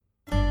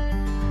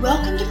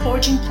Welcome to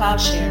Forging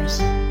Plowshares.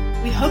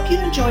 We hope you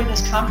enjoy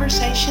this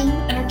conversation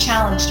and are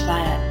challenged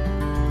by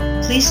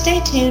it. Please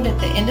stay tuned at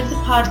the end of the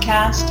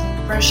podcast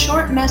for a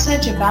short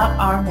message about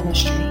our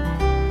ministry.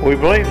 We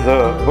believe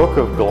the book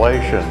of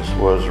Galatians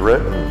was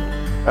written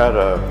at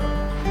a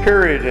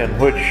period in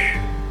which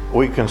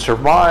we can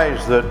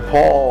surmise that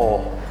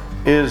Paul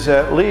is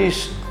at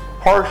least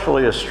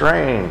partially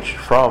estranged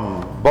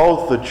from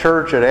both the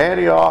church at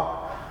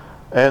Antioch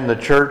and the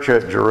church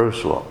at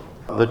Jerusalem.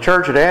 The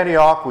church at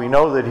Antioch, we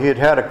know that he had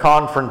had a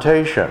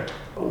confrontation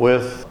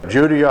with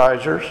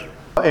Judaizers,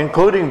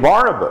 including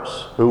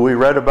Barnabas, who we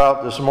read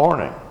about this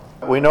morning.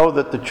 We know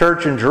that the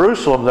church in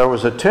Jerusalem, there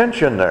was a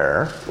tension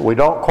there. We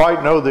don't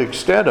quite know the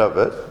extent of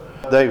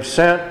it. They've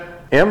sent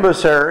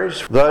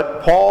emissaries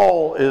that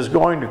Paul is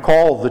going to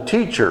call the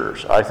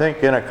teachers, I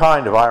think in a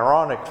kind of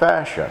ironic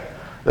fashion.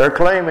 They're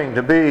claiming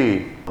to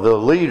be the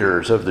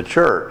leaders of the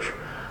church,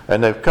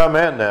 and they've come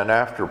in then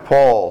after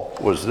Paul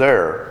was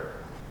there.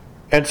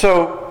 And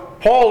so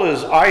Paul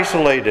is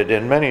isolated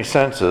in many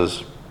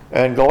senses,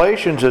 and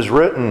Galatians is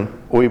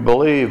written, we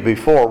believe,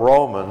 before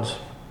Romans.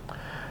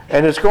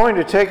 And it's going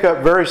to take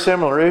up very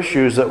similar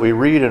issues that we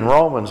read in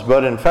Romans,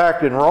 but in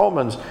fact in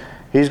Romans,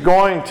 he's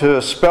going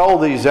to spell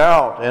these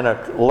out in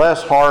a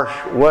less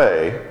harsh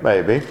way,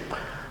 maybe,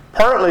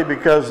 partly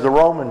because the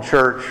Roman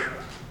church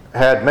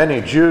had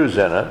many Jews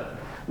in it.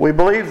 We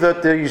believe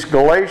that these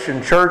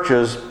Galatian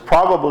churches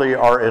probably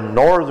are in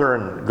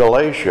northern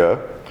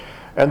Galatia,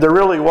 and there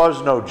really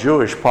was no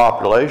Jewish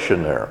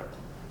population there.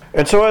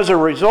 And so as a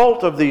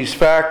result of these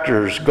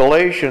factors,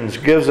 Galatians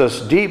gives us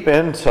deep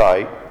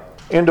insight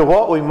into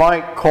what we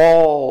might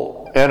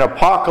call an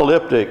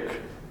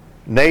apocalyptic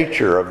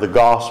nature of the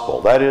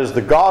gospel. That is,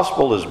 the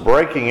gospel is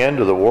breaking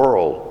into the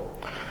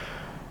world.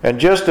 And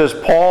just as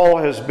Paul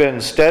has been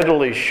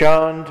steadily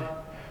shunned,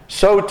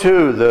 so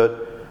too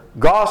the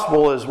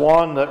gospel is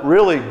one that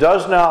really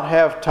does not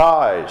have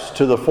ties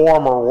to the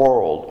former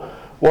world,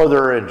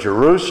 whether in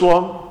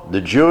Jerusalem, the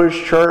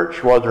Jewish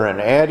church, whether in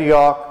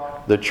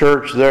Antioch, the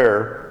church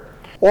there,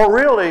 or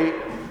really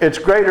it's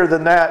greater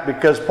than that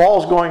because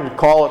Paul's going to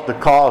call it the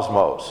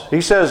cosmos.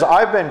 He says,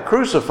 I've been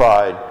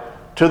crucified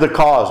to the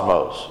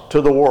cosmos,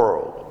 to the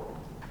world.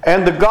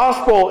 And the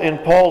gospel in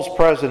Paul's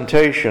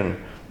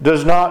presentation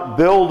does not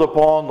build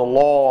upon the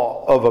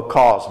law of a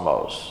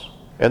cosmos.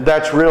 And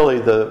that's really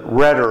the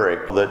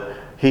rhetoric that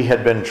he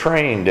had been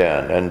trained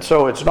in. And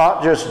so it's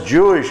not just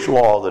Jewish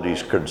law that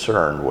he's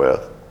concerned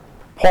with.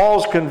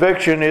 Paul's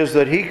conviction is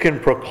that he can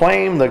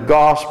proclaim the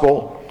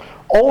gospel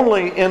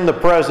only in the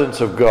presence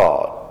of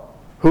God,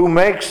 who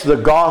makes the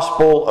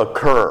gospel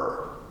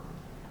occur.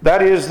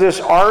 That is,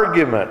 this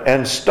argument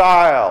and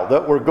style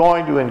that we're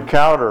going to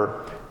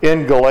encounter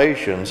in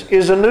Galatians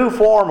is a new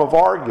form of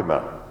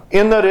argument,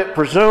 in that it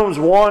presumes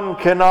one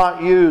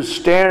cannot use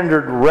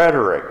standard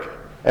rhetoric.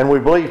 And we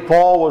believe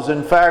Paul was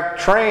in fact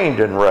trained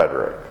in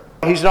rhetoric.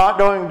 He's not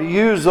going to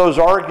use those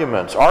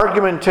arguments.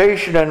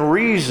 Argumentation and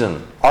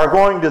reason are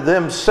going to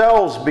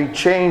themselves be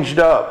changed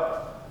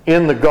up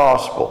in the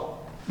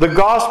gospel. The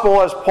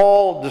gospel, as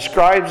Paul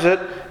describes it,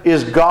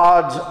 is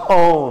God's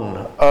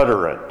own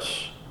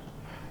utterance.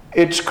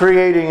 It's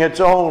creating its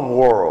own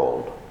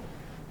world.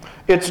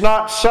 It's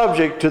not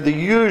subject to the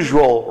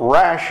usual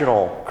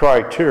rational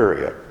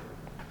criteria.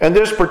 And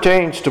this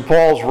pertains to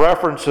Paul's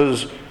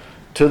references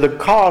to the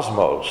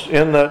cosmos,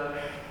 in that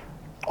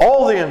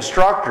all the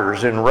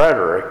instructors in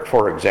rhetoric,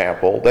 for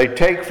example, they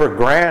take for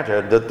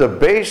granted that the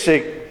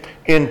basic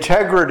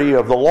integrity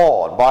of the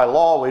law, and by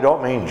law we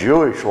don't mean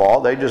Jewish law,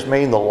 they just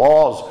mean the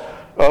laws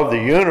of the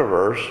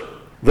universe,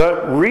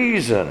 that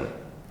reason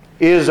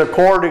is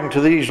according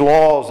to these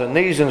laws, and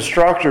these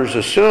instructors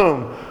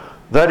assume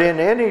that in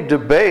any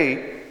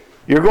debate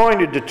you're going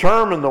to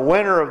determine the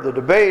winner of the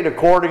debate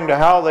according to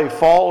how they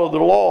follow the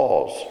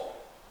laws.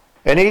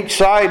 And each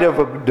side of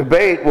a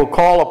debate will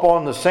call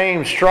upon the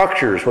same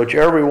structures which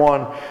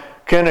everyone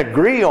can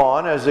agree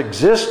on as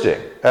existing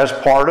as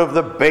part of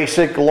the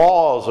basic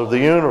laws of the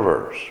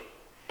universe.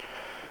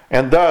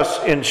 And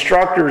thus,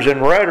 instructors in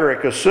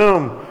rhetoric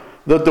assume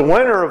that the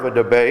winner of a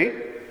debate,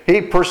 he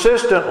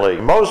persistently,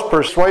 most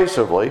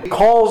persuasively,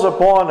 calls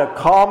upon a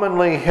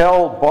commonly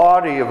held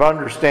body of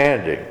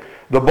understanding,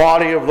 the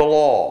body of the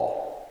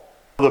law,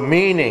 the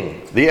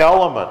meaning, the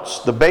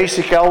elements, the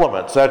basic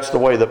elements. That's the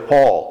way that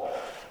Paul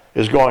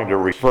is going to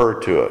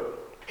refer to it.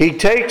 He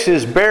takes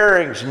his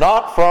bearings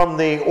not from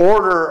the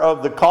order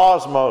of the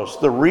cosmos,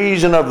 the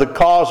reason of the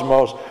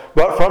cosmos,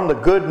 but from the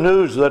good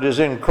news that is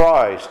in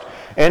Christ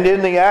and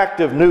in the act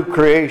of new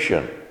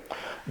creation.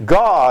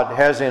 God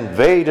has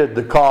invaded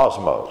the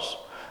cosmos,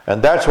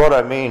 and that's what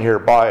I mean here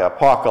by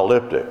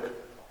apocalyptic.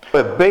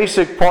 A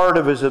basic part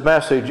of his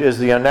message is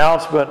the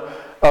announcement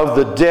of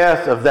the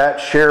death of that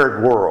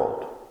shared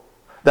world,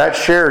 that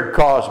shared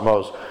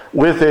cosmos,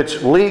 with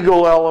its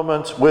legal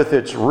elements, with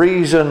its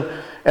reason,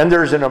 and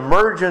there's an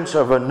emergence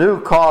of a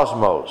new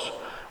cosmos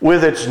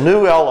with its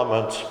new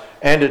elements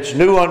and its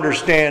new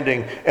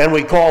understanding, and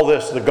we call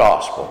this the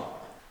gospel.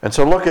 And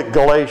so look at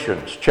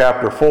Galatians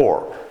chapter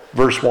 4,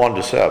 verse 1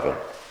 to 7.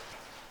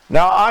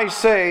 Now I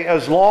say,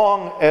 as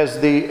long as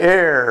the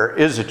heir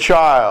is a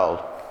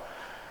child,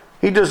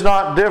 he does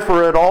not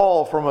differ at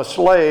all from a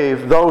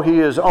slave, though he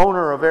is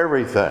owner of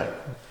everything.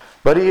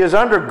 But he is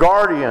under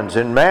guardians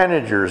and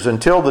managers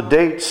until the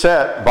date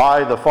set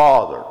by the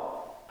father.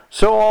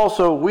 So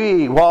also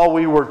we, while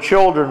we were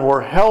children,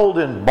 were held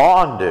in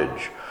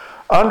bondage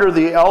under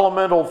the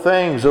elemental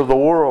things of the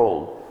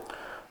world.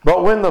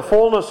 But when the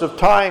fullness of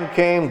time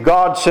came,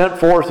 God sent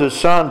forth his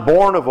Son,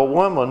 born of a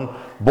woman,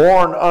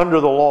 born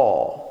under the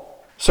law,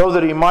 so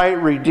that he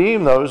might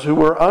redeem those who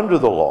were under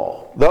the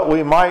law, that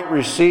we might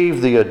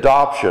receive the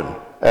adoption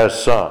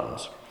as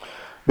sons.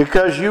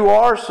 Because you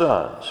are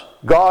sons,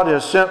 God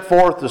has sent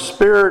forth the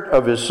Spirit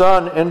of his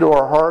Son into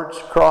our hearts,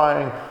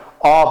 crying,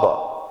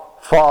 Abba,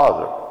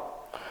 Father.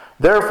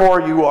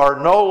 Therefore you are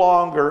no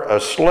longer a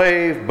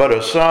slave, but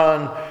a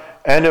son,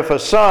 and if a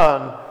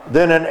son,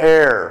 then an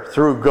heir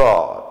through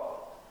God.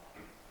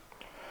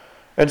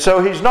 And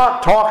so he's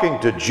not talking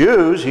to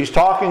Jews, he's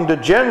talking to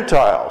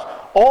Gentiles.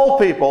 All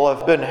people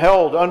have been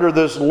held under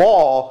this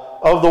law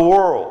of the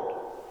world.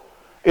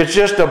 It's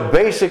just a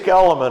basic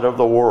element of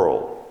the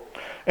world.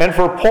 And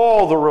for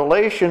Paul, the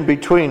relation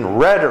between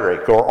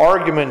rhetoric or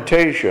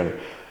argumentation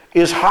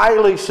is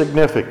highly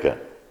significant.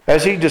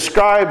 As he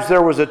describes,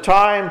 there was a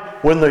time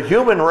when the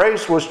human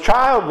race was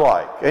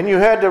childlike, and you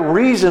had to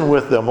reason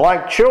with them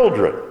like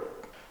children,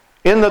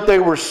 in that they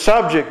were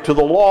subject to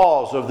the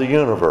laws of the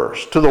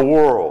universe, to the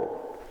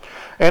world.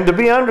 And to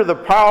be under the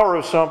power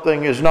of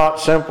something is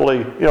not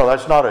simply,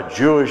 that's not a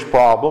Jewish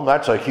problem,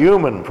 that's a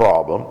human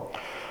problem.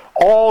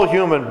 All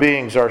human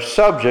beings are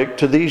subject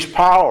to these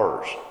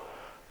powers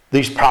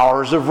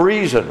of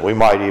reason, we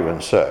might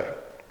even say.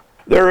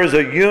 There is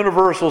a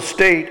universal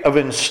state of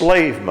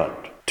enslavement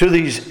to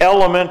these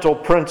elemental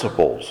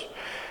principles.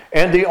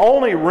 And the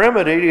only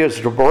remedy is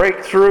to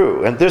break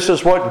through. And this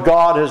is what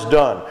God has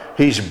done.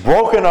 He's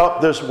broken up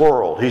this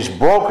world. He's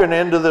broken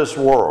into this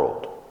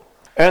world.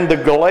 And the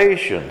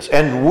Galatians,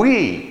 and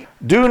we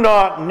do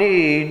not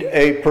need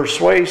a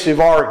persuasive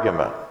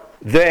argument.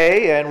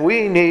 They and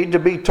we need to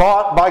be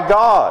taught by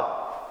God.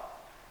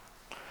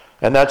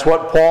 And that's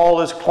what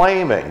Paul is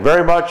claiming,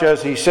 very much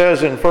as he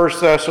says in 1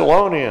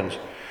 Thessalonians,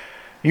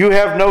 you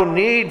have no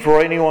need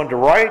for anyone to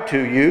write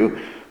to you,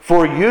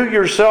 for you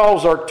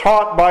yourselves are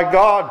taught by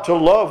God to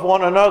love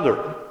one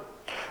another.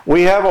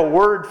 We have a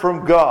word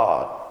from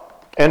God,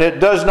 and it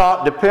does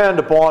not depend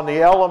upon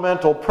the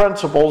elemental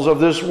principles of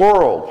this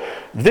world.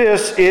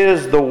 This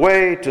is the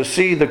way to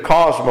see the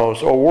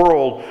cosmos, a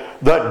world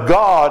that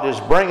God is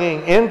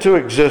bringing into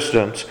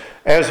existence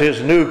as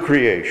his new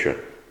creation.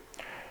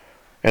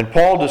 And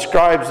Paul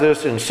describes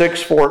this in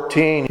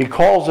 6:14. He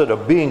calls it a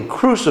being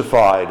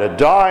crucified, a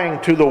dying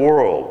to the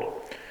world.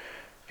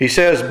 He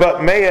says,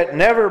 but may it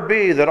never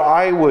be that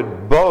I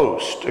would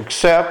boast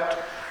except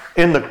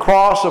in the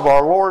cross of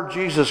our Lord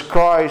Jesus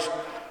Christ,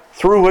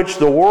 through which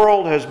the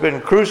world has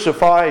been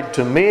crucified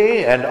to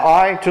me and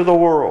I to the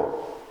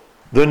world.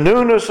 The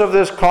newness of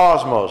this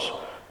cosmos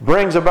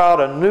brings about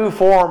a new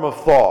form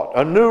of thought,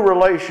 a new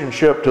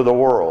relationship to the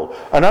world,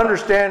 an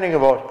understanding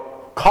of a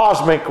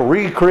cosmic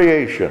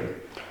recreation.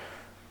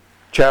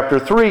 Chapter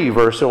 3,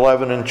 verse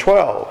 11 and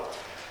 12.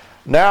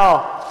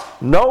 Now,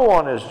 no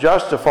one is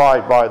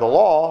justified by the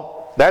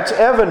law. That's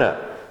evident.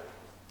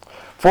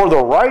 For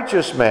the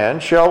righteous man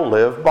shall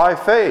live by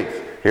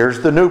faith.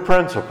 Here's the new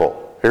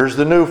principle. Here's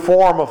the new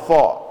form of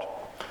thought.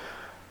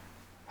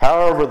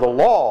 However, the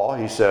law,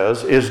 he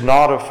says, is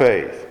not of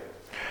faith.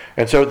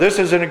 And so this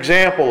is an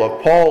example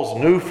of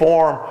Paul's new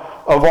form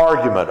of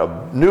argument,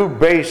 a new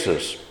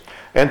basis.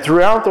 And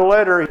throughout the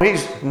letter,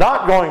 he's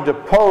not going to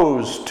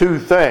pose two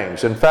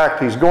things. In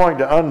fact, he's going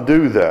to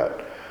undo that.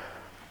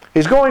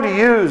 He's going to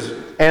use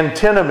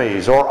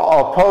antinomies or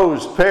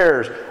opposed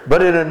pairs,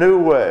 but in a new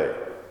way.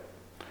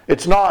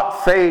 It's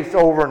not faith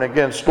over and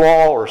against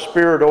law or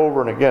spirit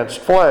over and against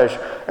flesh,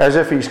 as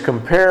if he's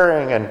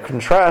comparing and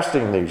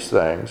contrasting these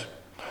things.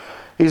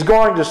 He's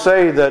going to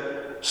say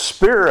that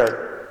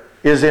spirit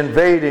is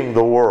invading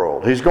the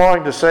world. He's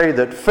going to say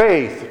that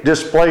faith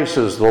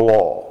displaces the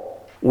law.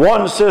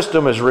 One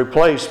system is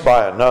replaced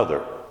by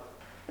another.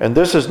 And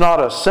this is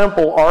not a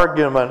simple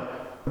argument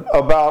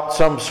about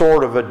some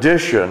sort of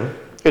addition.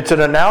 It's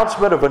an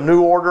announcement of a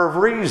new order of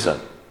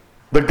reason.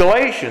 The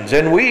Galatians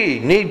and we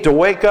need to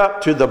wake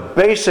up to the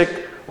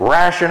basic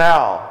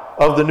rationale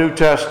of the New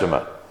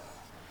Testament.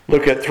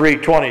 Look at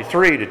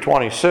 3:23 to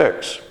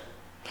 26.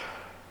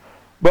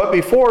 But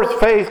before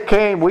faith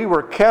came, we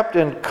were kept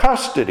in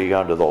custody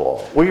under the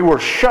law. We were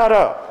shut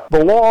up.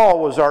 The law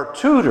was our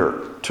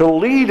tutor to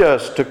lead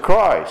us to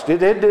Christ. It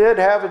did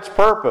have its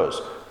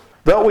purpose,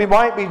 that we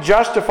might be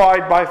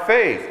justified by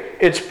faith.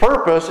 Its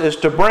purpose is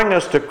to bring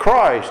us to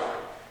Christ,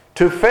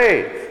 to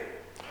faith.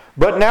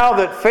 But now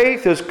that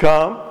faith has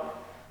come,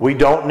 we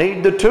don't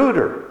need the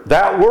tutor.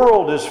 That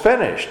world is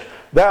finished.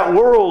 That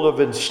world of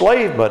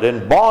enslavement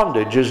and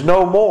bondage is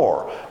no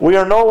more. We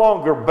are no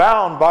longer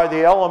bound by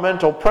the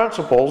elemental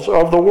principles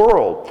of the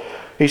world.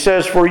 He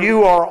says, for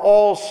you are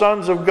all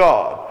sons of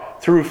God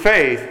through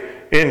faith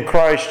in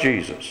Christ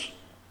Jesus.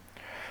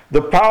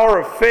 The power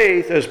of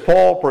faith, as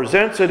Paul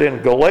presents it in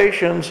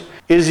Galatians,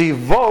 is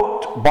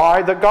evoked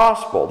by the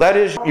gospel. That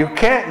is, you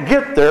can't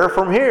get there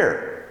from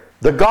here.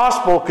 The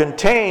gospel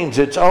contains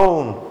its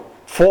own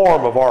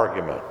form of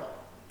argument.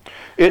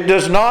 It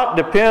does not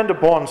depend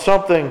upon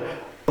something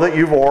that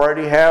you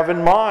already have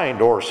in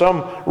mind or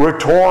some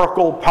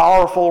rhetorical,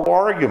 powerful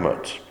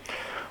arguments.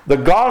 The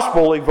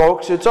gospel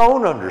evokes its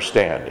own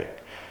understanding,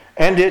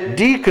 and it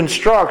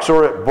deconstructs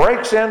or it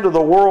breaks into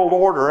the world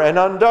order and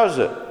undoes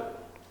it.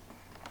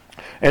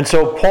 And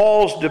so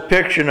Paul's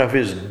depiction of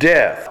his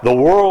death, the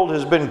world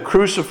has been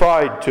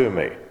crucified to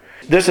me.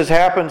 This has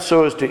happened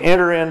so as to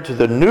enter into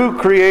the new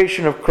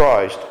creation of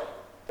Christ.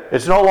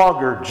 It's no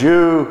longer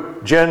Jew,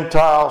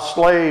 Gentile,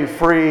 slave,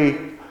 free,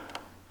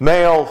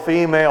 male,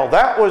 female.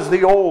 That was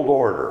the old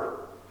order.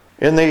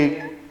 In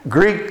the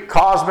Greek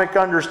cosmic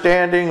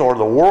understanding or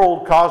the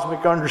world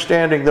cosmic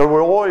understanding, there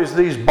were always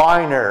these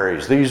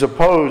binaries, these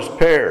opposed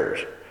pairs.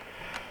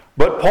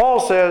 But Paul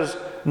says,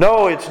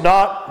 no, it's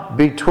not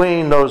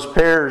between those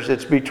pairs.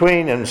 It's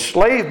between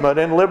enslavement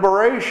and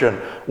liberation.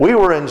 We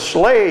were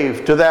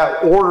enslaved to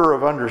that order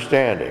of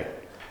understanding.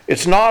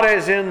 It's not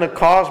as in the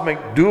cosmic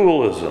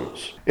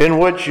dualisms, in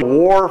which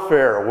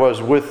warfare was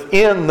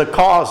within the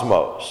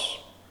cosmos.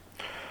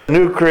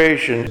 New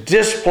creation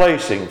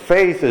displacing,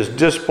 faith is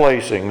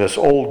displacing this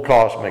old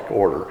cosmic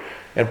order.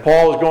 And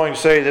Paul is going to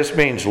say this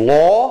means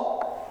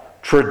law,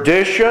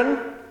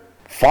 tradition,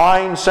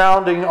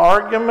 fine-sounding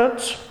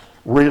arguments,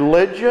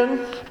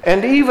 religion,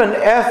 and even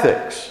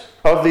ethics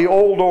of the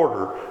old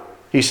order.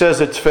 He says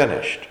it's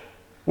finished.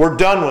 We're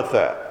done with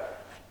that.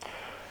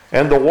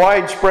 And the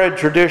widespread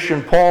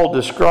tradition Paul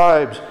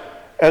describes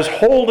as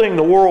holding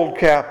the world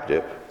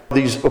captive,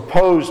 these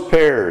opposed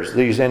pairs,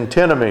 these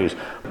antinomies,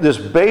 this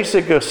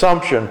basic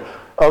assumption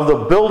of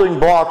the building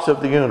blocks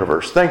of the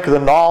universe. Think of the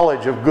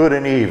knowledge of good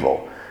and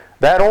evil.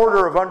 That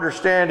order of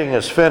understanding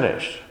is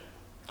finished.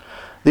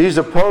 These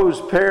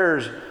opposed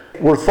pairs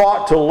were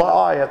thought to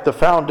lie at the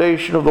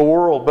foundation of the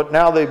world, but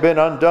now they've been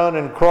undone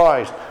in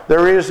Christ.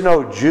 There is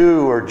no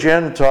Jew or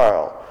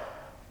Gentile.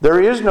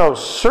 There is no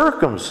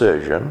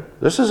circumcision.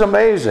 This is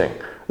amazing.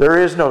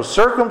 There is no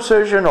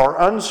circumcision or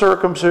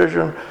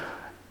uncircumcision.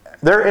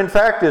 There, in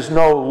fact, is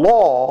no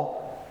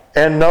law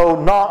and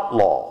no not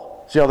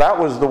law. So, that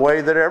was the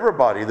way that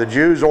everybody, the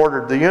Jews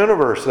ordered the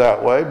universe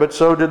that way, but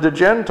so did the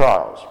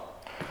Gentiles.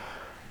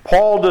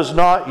 Paul does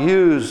not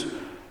use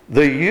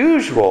the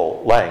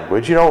usual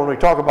language. When we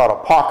talk about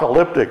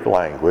apocalyptic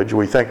language,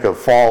 we think of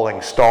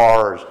falling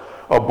stars,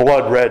 a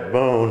blood-red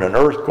moon, an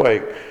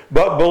earthquake.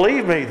 But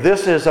believe me,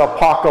 this is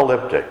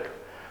apocalyptic.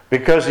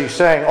 Because he's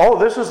saying,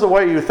 this is the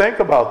way you think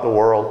about the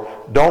world.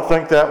 Don't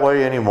think that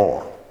way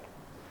anymore.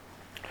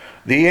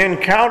 The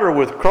encounter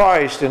with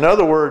Christ, in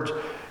other words,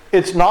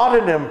 it's not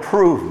an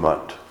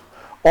improvement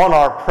on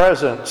our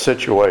present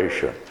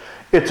situation.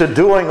 It's a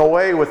doing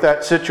away with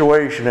that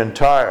situation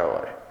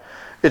entirely.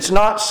 It's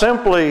not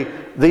simply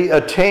the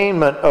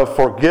attainment of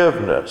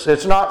forgiveness.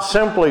 It's not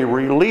simply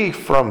relief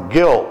from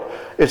guilt.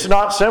 It's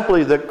not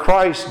simply that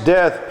Christ's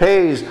death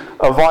pays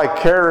a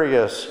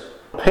vicarious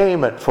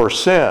payment for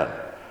sin.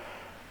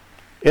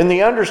 In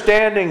the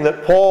understanding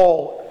that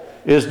Paul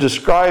is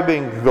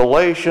describing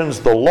Galatians,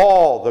 the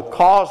law, the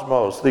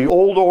cosmos, the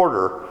old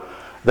order,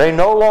 they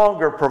no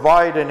longer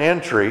provide an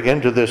entry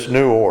into this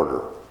new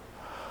order.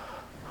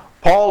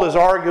 Paul is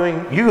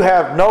arguing you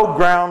have no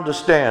ground to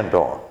stand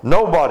on.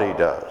 Nobody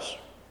does,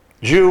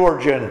 Jew or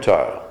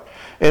Gentile.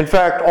 In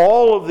fact,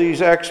 all of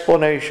these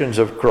explanations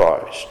of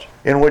Christ,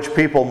 in which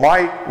people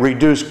might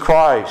reduce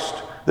Christ,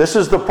 this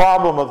is the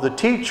problem of the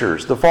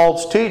teachers, the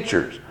false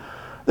teachers.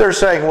 They're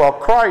saying,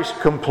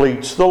 Christ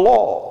completes the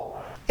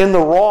law. In the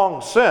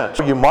wrong sense,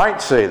 you might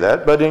say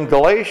that, but in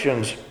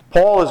Galatians,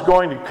 Paul is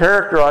going to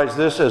characterize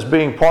this as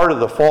being part of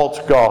the false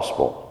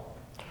gospel,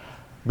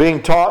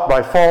 being taught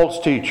by false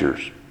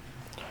teachers.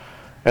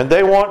 And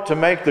they want to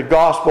make the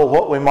gospel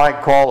what we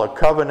might call a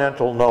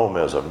covenantal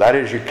nomism. That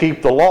is, you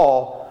keep the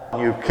law,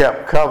 you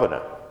kept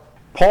covenant.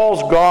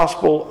 Paul's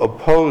gospel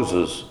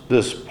opposes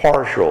this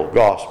partial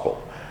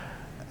gospel.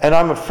 And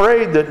I'm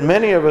afraid that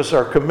many of us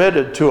are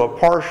committed to a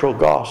partial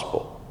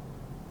gospel.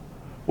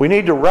 We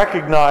need to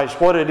recognize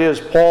what it is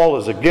Paul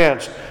is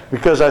against,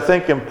 because I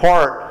think in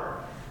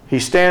part he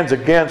stands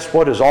against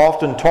what is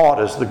often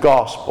taught as the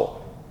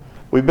gospel.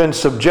 We've been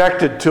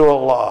subjected to a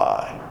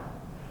lie.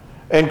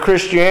 And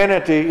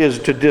Christianity is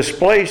to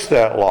displace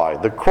that lie.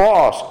 The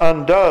cross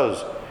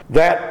undoes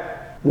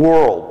that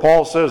world.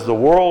 Paul says the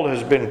world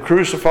has been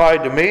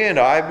crucified to me and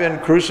I've been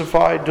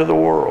crucified to the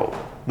world.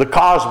 The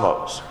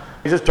cosmos.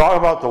 He's just talking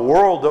about the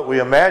world that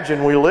we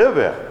imagine we live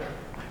in.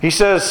 He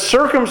says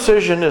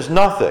circumcision is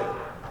nothing.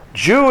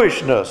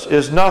 Jewishness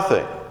is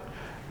nothing.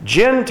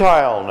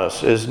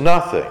 Gentileness is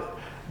nothing.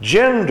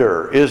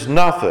 Gender is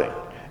nothing.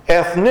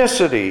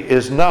 Ethnicity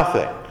is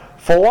nothing.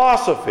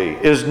 Philosophy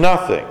is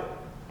nothing.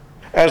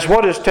 As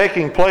what is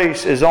taking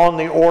place is on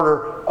the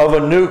order of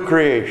a new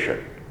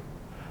creation.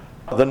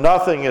 The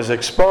nothing is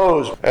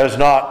exposed as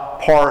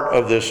not part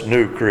of this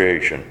new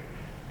creation.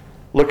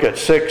 Look at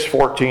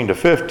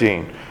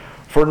 6:14-15.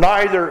 For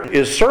neither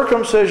is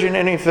circumcision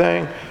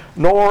anything,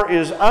 nor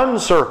is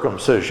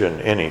uncircumcision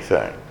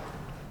anything.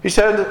 He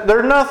said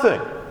they're nothing.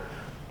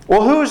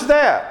 Well, who's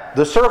that?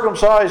 The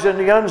circumcised and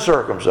the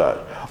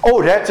uncircumcised.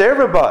 Oh, that's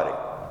everybody.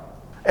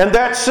 And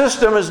that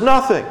system is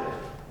nothing.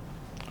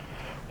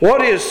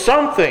 What is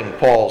something,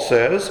 Paul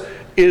says,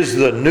 is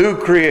the new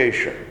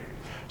creation.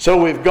 So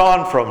we've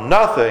gone from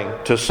nothing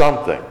to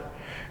something.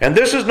 And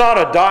this is not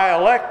a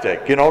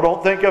dialectic,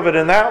 don't think of it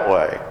in that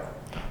way,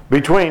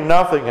 between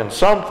nothing and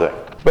something.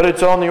 But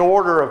it's on the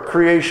order of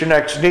creation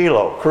ex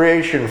nihilo,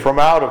 creation from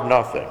out of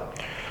nothing.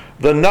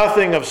 The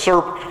nothing of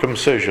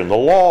circumcision, the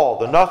law,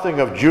 the nothing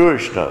of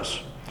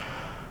Jewishness.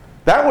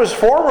 That was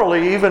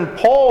formerly even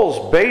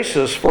Paul's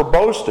basis for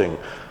boasting,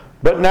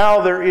 but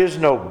now there is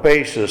no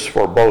basis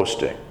for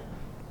boasting.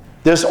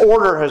 This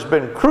order has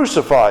been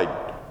crucified,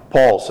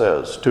 Paul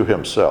says to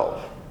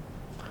himself.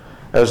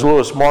 As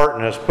Lewis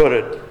Martin has put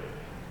it,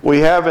 we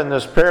have in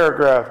this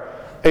paragraph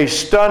a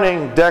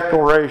stunning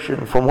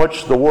declaration from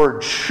which the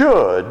word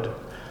should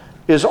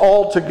is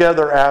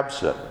altogether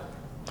absent.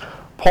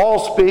 Paul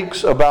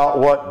speaks about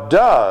what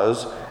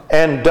does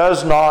and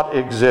does not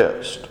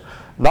exist,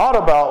 not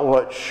about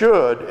what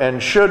should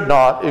and should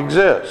not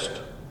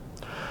exist.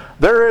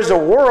 There is a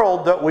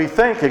world that we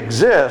think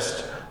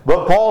exists,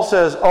 but Paul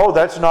says,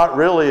 that's not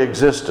really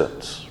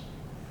existence.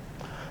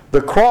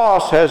 The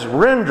cross has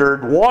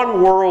rendered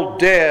one world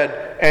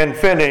dead and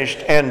finished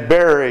and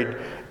buried,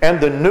 and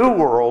the new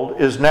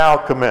world is now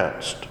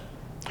commenced.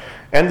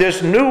 And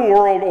this new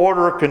world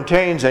order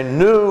contains a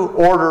new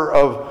order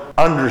of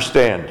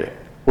understanding,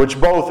 which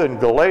both in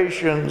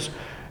Galatians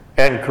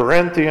and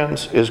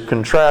Corinthians is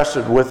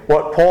contrasted with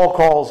what Paul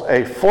calls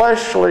a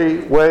fleshly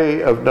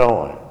way of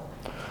knowing.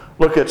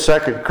 Look at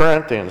 2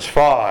 Corinthians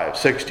 5,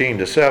 16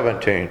 to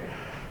 17.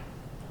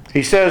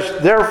 He says,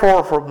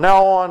 therefore from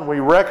now on we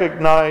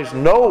recognize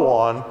no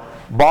one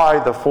by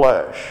the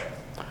flesh,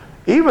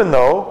 even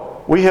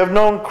though we have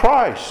known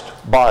Christ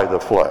by the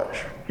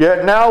flesh.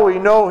 Yet now we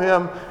know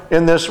him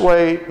in this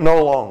way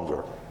no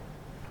longer.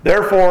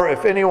 Therefore,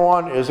 if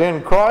anyone is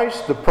in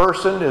Christ, the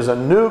person is a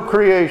new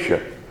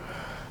creation.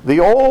 The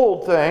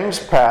old things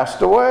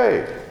passed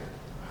away.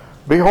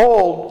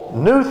 Behold,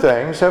 new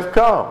things have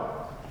come.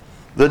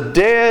 The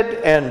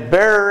dead and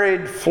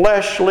buried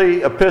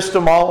fleshly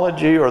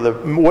epistemology, or the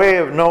way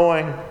of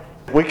knowing,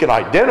 we can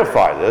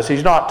identify this.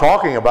 He's not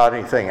talking about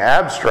anything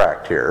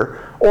abstract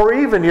here. Or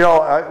even,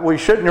 we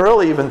shouldn't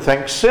really even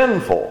think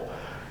sinful.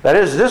 That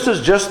is, this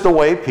is just the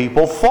way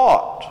people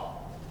thought.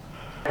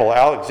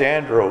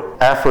 Alexander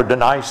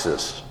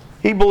Aphrodisias,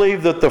 he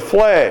believed that the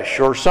flesh,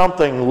 or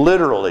something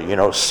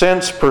literally,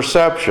 sense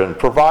perception,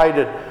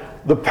 provided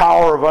the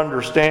power of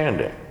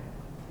understanding.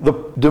 The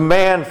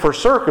demand for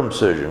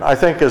circumcision, I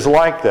think, is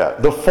like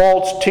that. The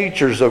false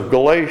teachers of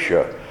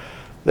Galatia,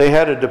 they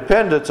had a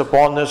dependence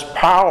upon this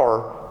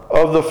power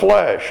of the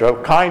flesh, a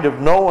kind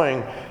of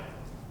knowing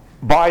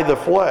by the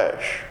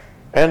flesh.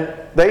 And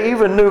they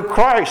even knew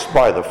Christ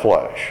by the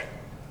flesh.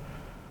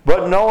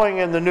 But knowing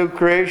in the new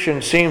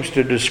creation seems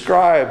to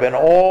describe an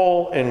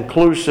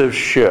all-inclusive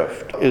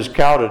shift, is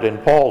counted in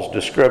Paul's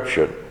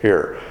description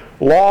here.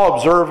 Law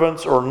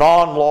observance or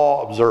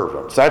non-law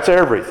observance, that's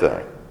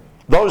everything.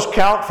 Those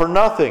count for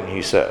nothing,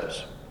 he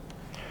says,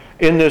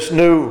 in this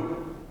new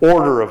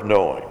order of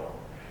knowing.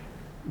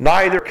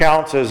 Neither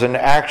counts as an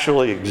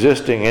actually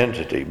existing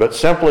entity, but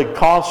simply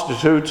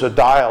constitutes a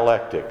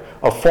dialectic,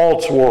 a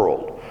false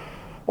world,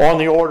 on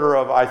the order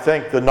of, I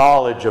think, the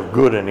knowledge of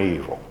good and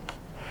evil.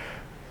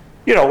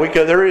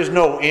 There is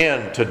no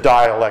end to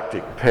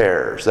dialectic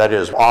pairs, that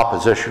is,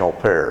 oppositional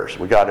pairs.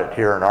 We got it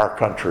here in our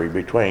country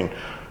between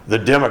the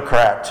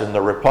Democrats and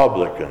the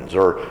Republicans,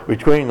 or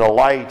between the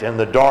light and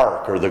the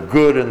dark, or the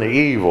good and the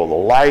evil, the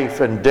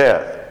life and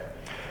death.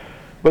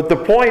 But the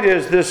point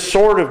is, this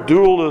sort of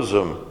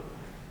dualism,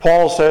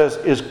 Paul says,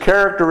 is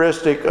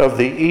characteristic of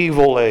the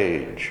evil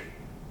age.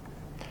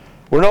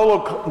 We're no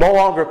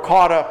longer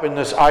caught up in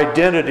this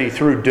identity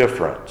through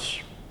difference.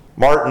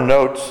 Martin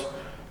notes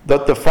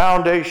that the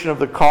foundation of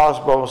the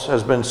cosmos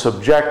has been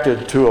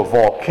subjected to a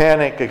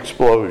volcanic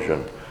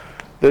explosion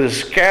that has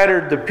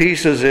scattered the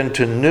pieces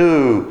into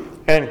new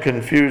and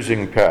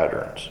confusing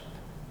patterns.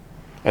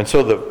 And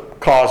so the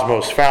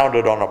cosmos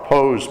founded on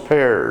opposed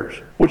pairs,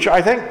 which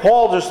I think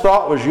Paul just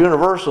thought was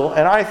universal,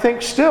 and I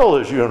think still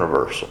is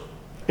universal.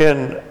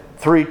 In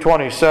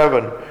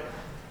 3:27,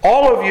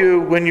 all of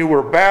you, when you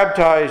were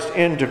baptized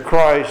into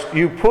Christ,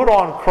 you put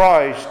on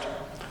Christ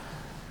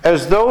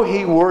as though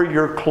he were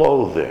your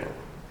clothing.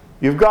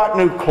 You've got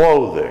new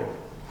clothing.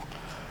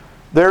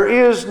 There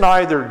is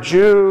neither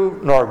Jew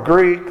nor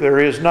Greek, there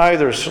is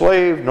neither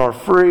slave nor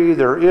free,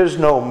 there is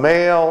no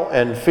male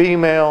and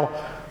female,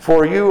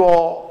 for you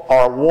all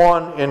are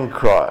one in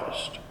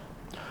Christ.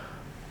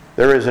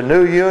 There is a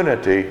new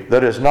unity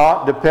that is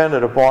not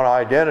dependent upon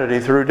identity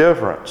through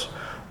difference.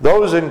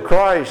 Those in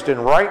Christ,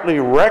 and rightly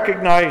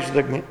recognize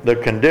the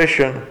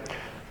condition,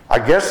 I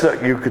guess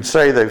that you could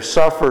say they've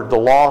suffered the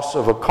loss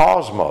of a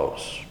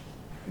cosmos.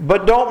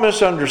 But don't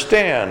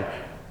misunderstand.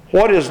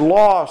 What is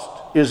lost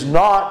is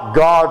not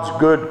God's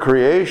good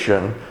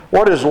creation.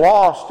 What is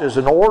lost is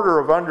an order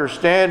of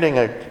understanding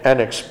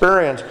and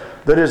experience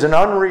that is an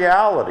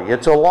unreality.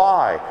 It's a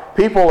lie.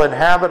 People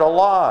inhabit a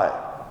lie.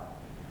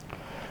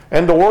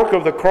 And the work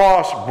of the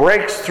cross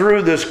breaks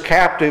through this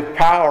captive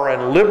power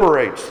and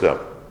liberates them.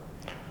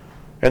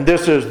 And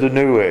this is the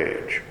new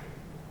age.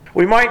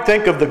 We might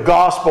think of the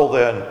gospel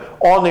then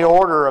on the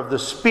order of the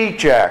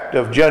speech act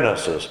of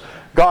Genesis.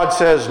 God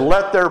says,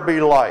 "Let there be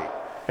light,"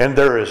 and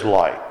there is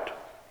light.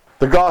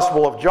 The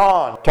Gospel of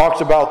John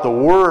talks about the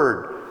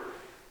Word,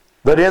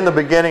 that in the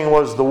beginning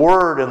was the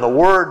Word, and the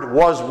Word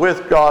was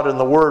with God, and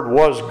the Word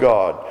was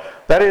God.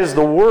 That is,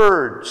 the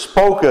Word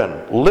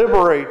spoken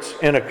liberates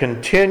in a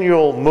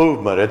continual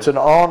movement. It's an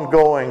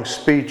ongoing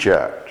speech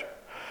act.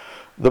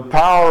 The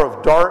power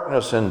of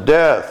darkness and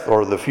death,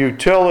 or the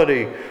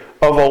futility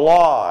of a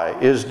lie,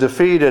 is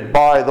defeated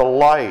by the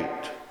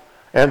light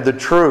and the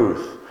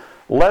truth.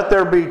 Let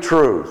there be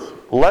truth.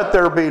 Let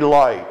there be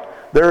light.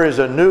 There is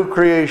a new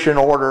creation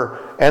order,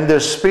 and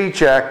this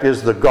speech act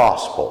is the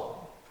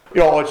gospel.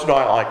 It's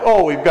not like,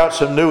 oh, we've got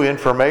some new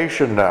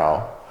information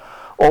now,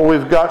 or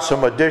we've got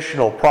some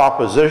additional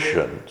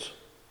propositions.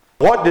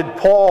 What did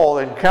Paul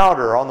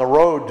encounter on the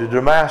road to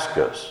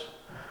Damascus?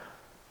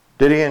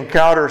 Did he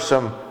encounter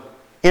some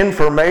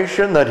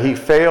information that he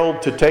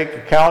failed to take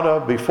account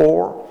of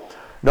before?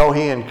 No,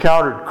 he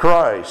encountered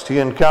Christ. He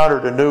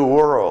encountered a new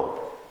world.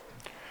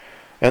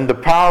 And the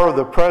power of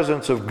the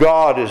presence of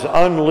God is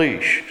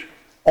unleashed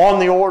on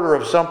the order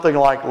of something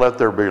like, "Let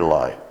there be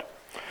light."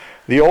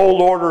 The old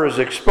order is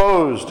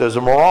exposed as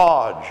a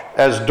mirage,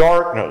 as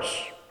darkness.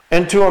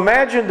 And to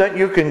imagine that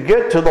you can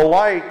get to the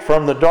light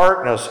from the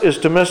darkness is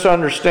to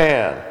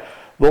misunderstand.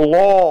 The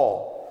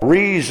law,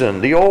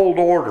 reason, the old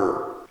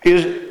order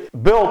is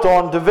built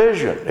on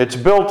division. It's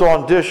built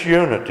on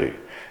disunity.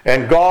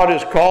 And God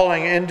is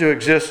calling into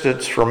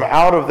existence from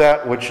out of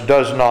that which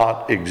does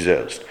not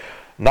exist.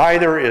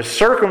 Neither is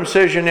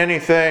circumcision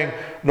anything,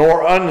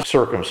 nor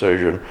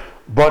uncircumcision,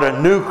 but a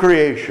new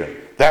creation.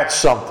 That's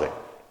something.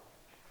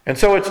 And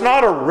so it's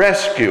not a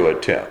rescue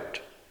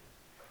attempt.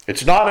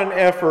 It's not an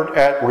effort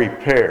at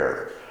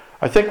repair.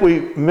 I think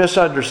we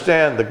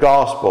misunderstand the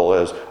gospel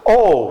as,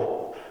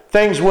 oh,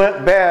 things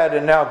went bad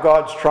and now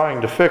God's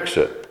trying to fix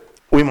it.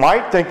 We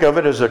might think of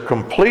it as a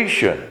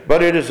completion,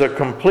 but it is a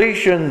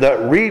completion that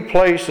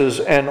replaces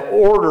an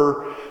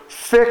order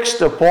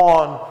fixed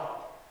upon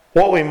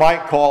what we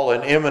might call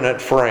an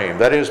immanent frame.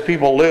 That is,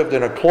 people lived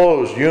in a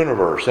closed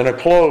universe, in a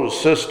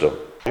closed system.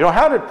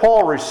 How did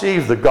Paul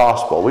receive the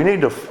gospel? We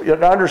need to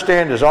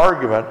understand his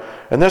argument,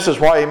 and this is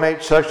why he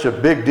made such a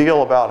big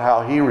deal about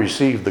how he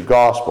received the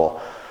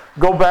gospel.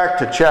 Go back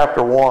to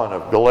chapter 1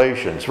 of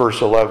Galatians,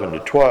 verse 11 to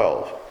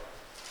 12.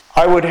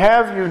 "I would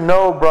have you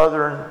know,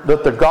 brethren,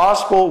 that the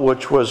gospel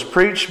which was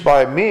preached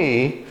by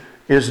me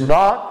is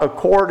not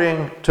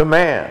according to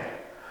man.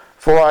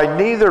 For I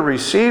neither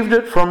received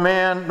it from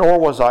man, nor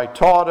was I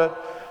taught it,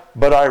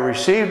 but I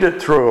received it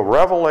through a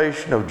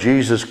revelation of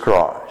Jesus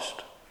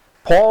Christ."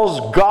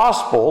 Paul's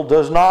gospel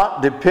does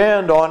not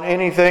depend on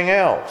anything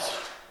else.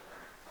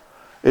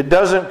 It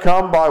doesn't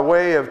come by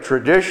way of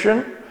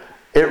tradition.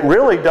 It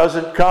really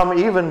doesn't come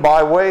even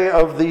by way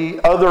of the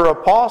other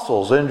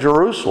apostles in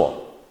Jerusalem.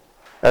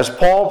 As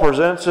Paul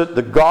presents it,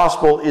 the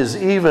gospel is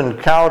even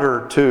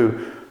counter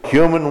to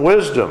human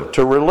wisdom,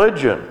 to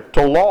religion,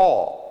 to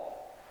law.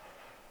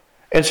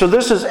 And so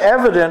this is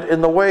evident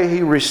in the way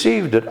he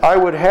received it. I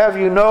would have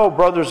you know,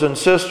 brothers and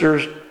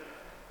sisters,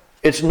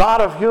 it's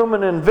not of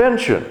human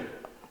invention.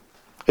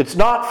 It's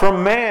not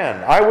from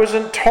man. I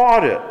wasn't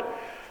taught it.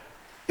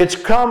 It's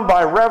come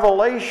by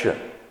revelation.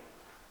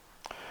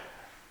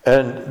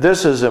 And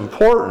this is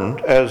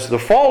important as the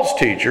false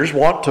teachers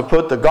want to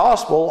put the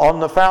gospel on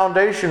the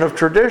foundation of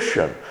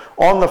tradition,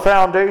 on the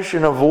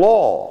foundation of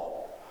law.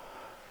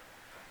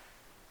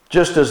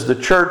 Just as the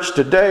church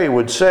today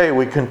would say,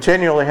 we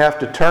continually have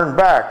to turn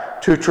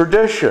back to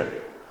tradition.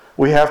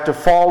 We have to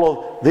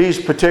follow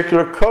these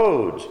particular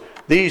codes,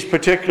 these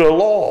particular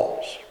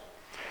laws.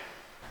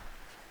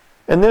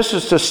 And this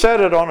is to set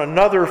it on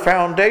another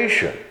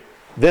foundation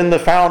than the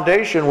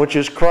foundation which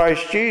is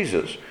Christ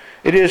Jesus.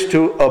 It is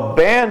to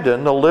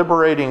abandon the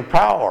liberating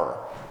power.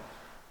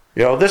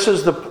 This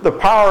is the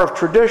power of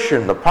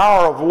tradition, the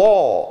power of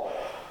law,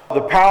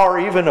 the power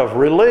even of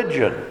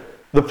religion,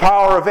 the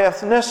power of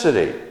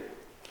ethnicity,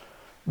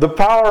 the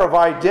power of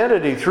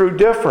identity through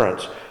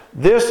difference.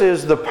 This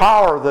is the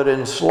power that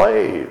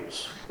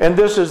enslaves. And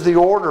this is the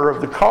order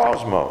of the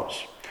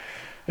cosmos.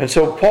 And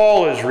so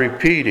Paul is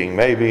repeating,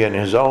 maybe in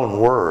his own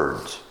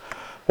words,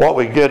 what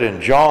we get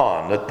in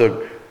John, that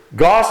the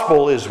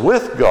gospel is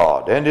with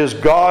God and is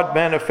God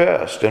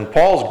manifest. And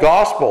Paul's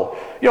gospel,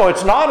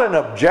 it's not an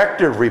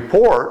objective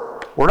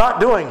report. We're not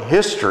doing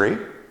history.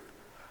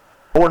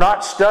 We're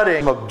not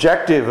studying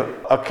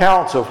objective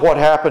accounts of what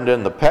happened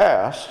in the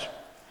past.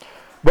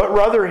 But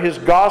rather his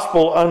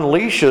gospel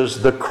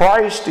unleashes the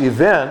Christ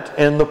event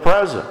in the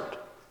present.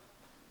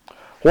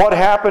 What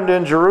happened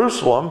in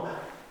Jerusalem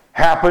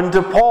happened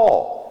to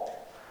Paul.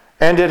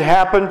 And it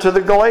happened to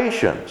the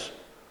Galatians.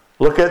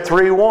 Look at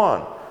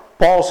 3:1.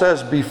 Paul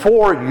says,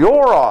 before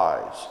your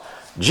eyes,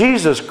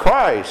 Jesus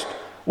Christ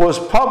was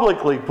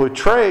publicly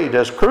portrayed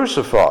as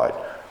crucified.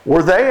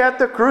 Were they at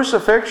the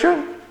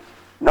crucifixion?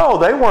 No,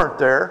 they weren't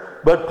there.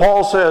 But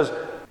Paul says,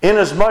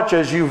 inasmuch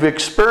as you've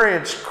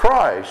experienced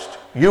Christ,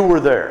 you were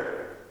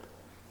there.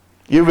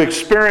 You've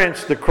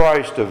experienced the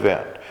Christ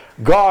event.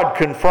 God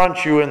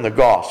confronts you in the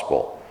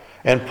gospel.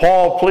 And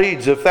Paul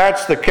pleads, if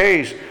that's the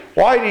case,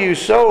 why do you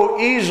so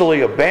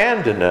easily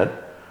abandon it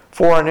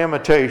for an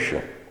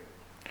imitation?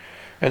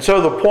 And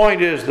so the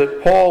point is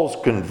that Paul's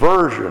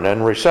conversion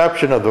and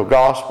reception of the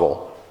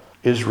gospel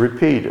is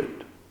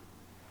repeated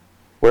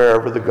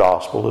wherever the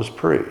gospel is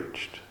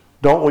preached.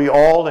 Don't we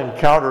all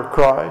encounter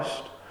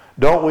Christ?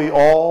 Don't we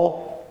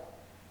all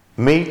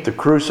meet the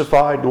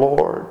crucified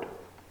Lord?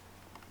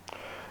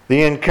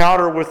 The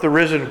encounter with the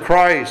risen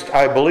Christ,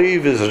 I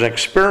believe, is an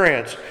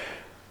experience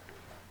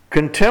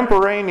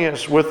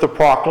contemporaneous with the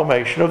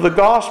proclamation of the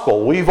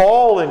gospel. We've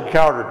all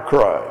encountered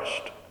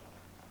Christ.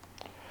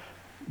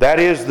 That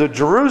is, the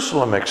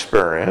Jerusalem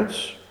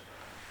experience,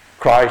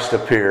 Christ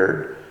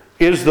appeared,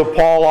 is the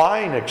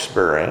Pauline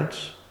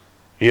experience.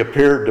 He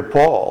appeared to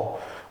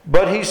Paul.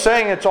 But he's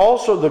saying it's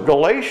also the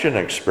Galatian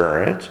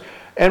experience,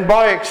 and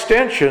by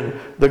extension,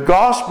 the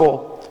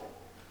gospel,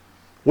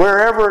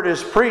 wherever it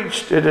is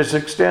preached, it is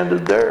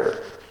extended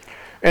there.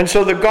 And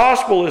so the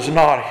gospel is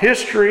not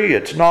history,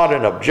 it's not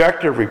an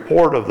objective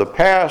report of the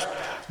past,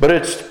 but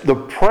it's the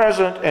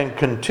present and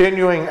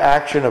continuing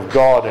action of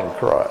God in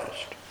Christ.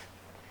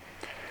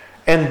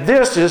 And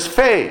this is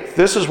faith.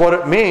 This is what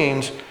it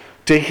means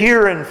to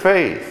hear in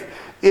faith.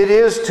 It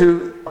is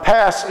to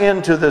pass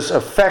into this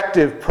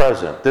effective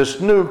present, this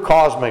new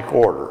cosmic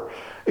order.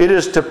 It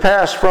is to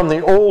pass from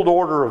the old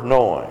order of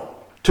knowing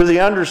to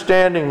the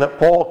understanding that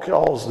Paul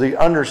calls the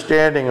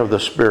understanding of the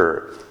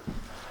Spirit.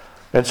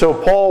 And so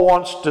Paul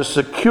wants to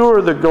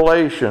secure the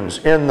Galatians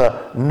in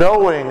the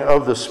knowing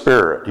of the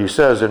Spirit. He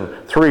says in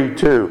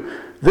 3:2,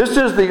 this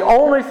is the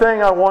only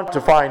thing I want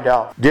to find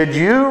out. Did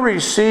you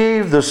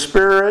receive the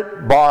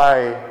Spirit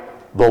by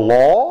the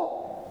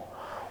law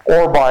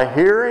or by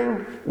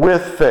hearing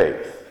with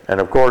faith?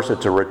 And of course,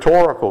 it's a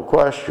rhetorical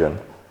question.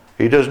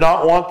 He does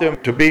not want them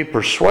to be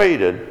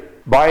persuaded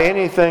by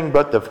anything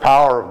but the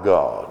power of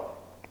God.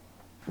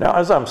 Now,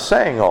 as I'm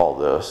saying all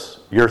this,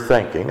 you're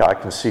thinking, I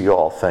can see you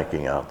all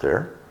thinking out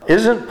there,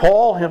 isn't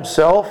Paul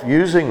himself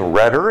using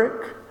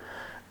rhetoric?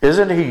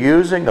 Isn't he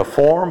using a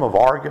form of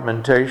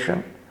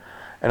argumentation?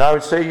 And I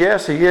would say,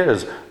 yes, he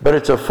is, but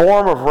it's a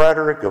form of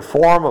rhetoric, a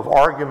form of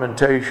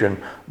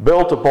argumentation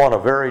built upon a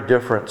very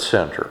different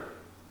center.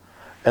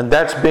 And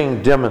that's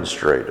being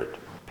demonstrated.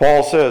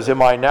 Paul says,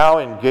 am I now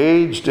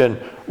engaged in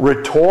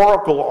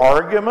rhetorical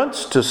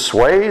arguments to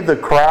sway the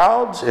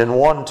crowds in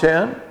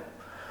 1:10?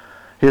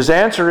 His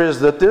answer is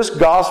that this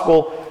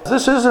gospel,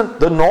 this isn't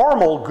the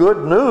normal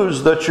good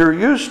news that you're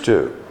used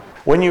to.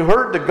 When you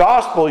heard the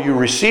gospel, you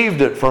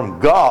received it from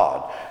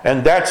God.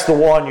 And that's the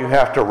one you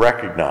have to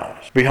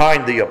recognize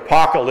behind the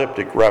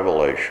apocalyptic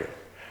revelation.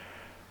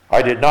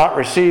 I did not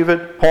receive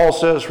it, Paul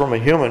says, from a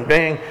human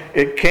being.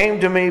 It came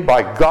to me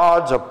by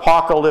God's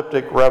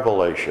apocalyptic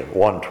revelation,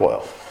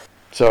 1:12.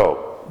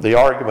 So, the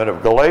argument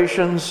of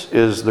Galatians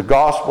is the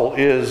gospel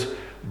is,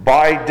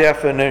 by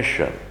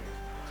definition,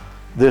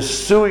 this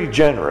sui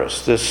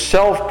generis, this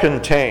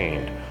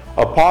self-contained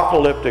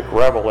apocalyptic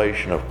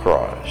revelation of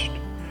Christ.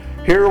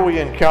 Here we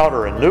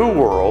encounter a new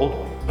world,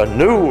 a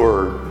new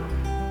word,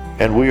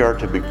 and we are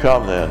to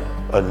become then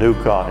a new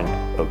kind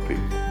of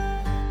people.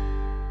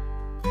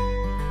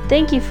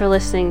 Thank you for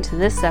listening to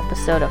this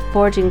episode of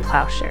Forging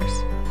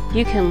Plowshares.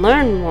 You can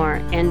learn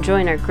more and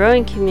join our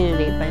growing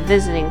community by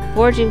visiting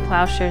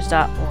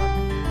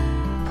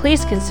forgingplowshares.org.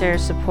 Please consider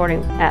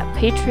supporting at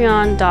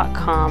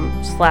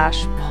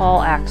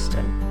patreon.com/Paul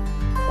Axton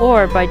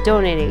or by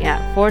donating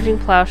at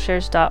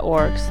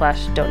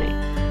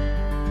forgingplowshares.org/donate.